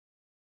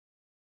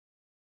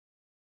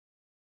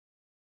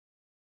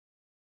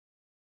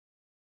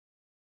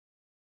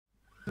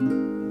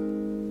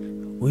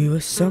We were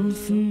some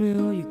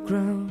familiar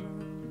ground,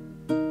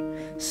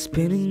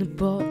 spinning the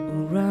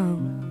bottle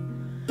round.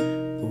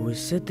 Always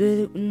said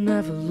that it would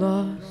never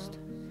last,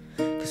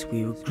 'cause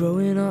we were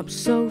growing up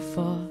so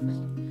fast.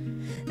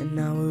 And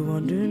now we're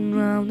wandering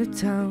round the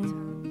town,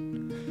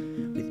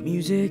 with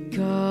music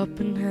up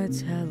and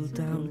heads held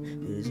down.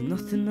 There's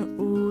nothing at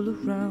all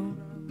around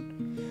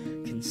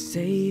can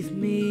save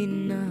me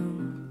now.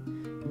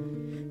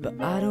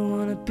 But I don't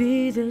wanna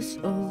be this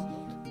old,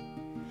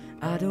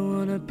 I don't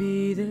wanna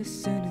be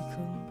this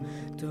cynical,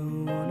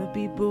 don't wanna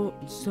be bought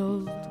and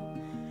sold.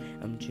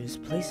 I'm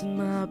just placing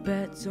my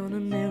bets on a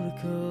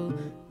miracle.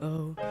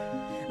 Oh,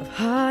 I've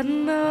had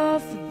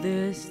enough of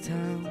this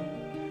town,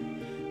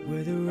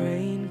 where the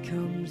rain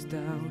comes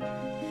down.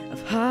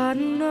 I've had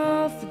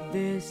enough of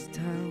this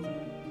town,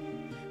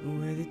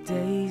 where the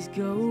days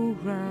go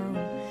round.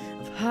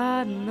 I've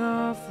had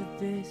enough of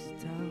this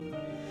town,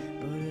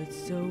 but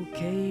it's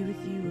okay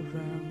with you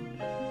around,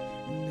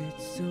 and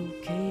it's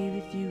okay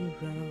with you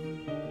around.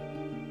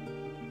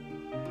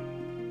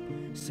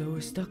 So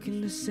we're stuck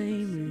in the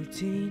same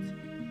routine,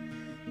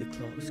 the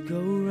clocks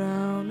go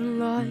round and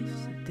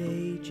life's a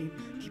daydream,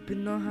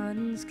 keeping our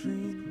hands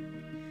clean,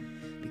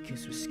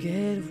 because we're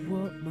scared of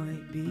what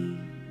might be.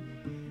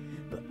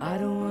 But I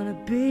don't wanna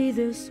be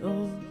this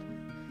old,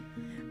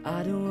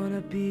 I don't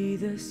wanna be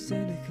this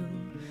cynical,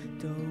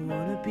 don't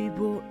wanna be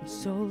bought and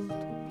sold.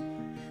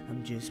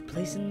 I'm just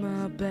placing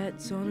my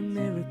bets on a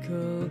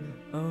miracle.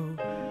 Oh,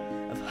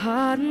 I've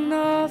had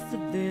enough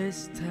of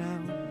this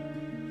town,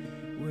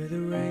 where the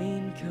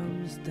rain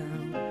comes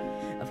down.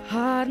 I've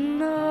had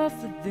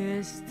enough of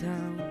this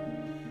town,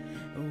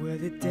 where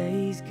the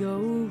days go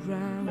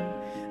round.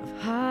 I've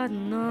had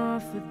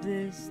enough of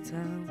this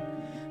town,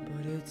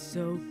 but it's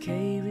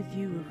okay with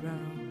you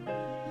around,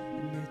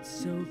 and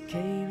it's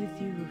okay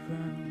with you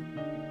around.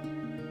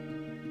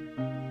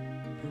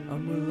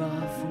 And we'll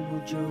laugh and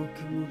we'll joke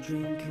and we'll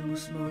drink and we'll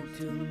smoke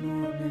till the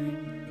morning.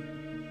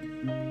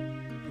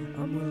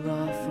 And we'll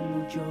laugh and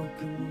we'll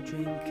joke and we'll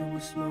drink and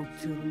we'll smoke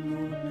till the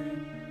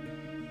morning.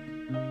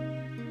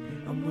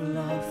 And we'll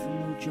laugh and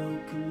we'll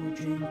joke and we'll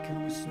drink and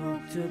we'll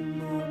smoke till the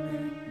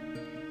morning.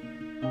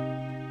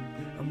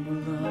 And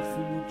we'll laugh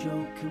and we'll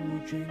joke and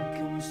we'll drink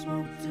and we'll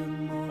smoke till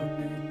the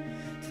morning,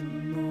 till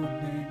the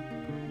morning.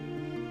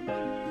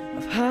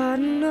 I've had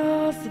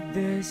enough of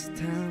this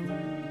town,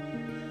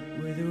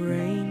 where the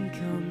rain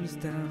comes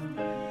down.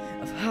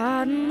 I've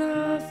had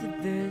enough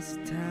of this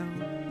town,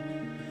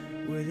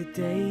 where the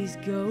days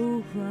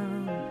go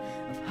round.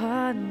 I've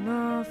had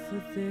enough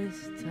of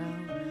this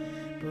town,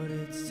 but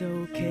it's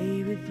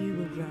okay with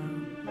you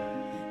around,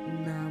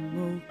 and I'm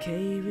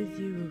okay with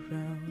you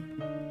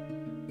around.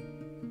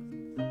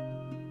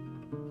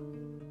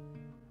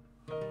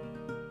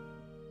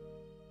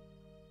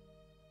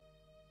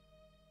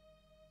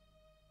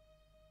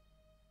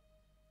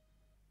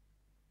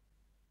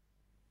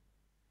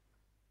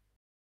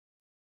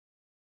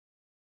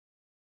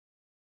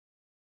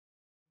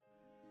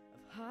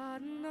 I've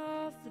had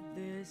enough of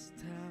this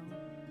town,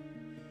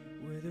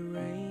 where the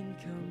rain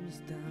comes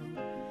down.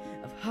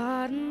 I've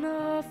had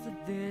enough of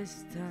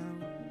this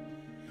town,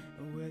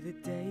 where the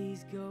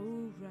days go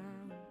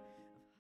round.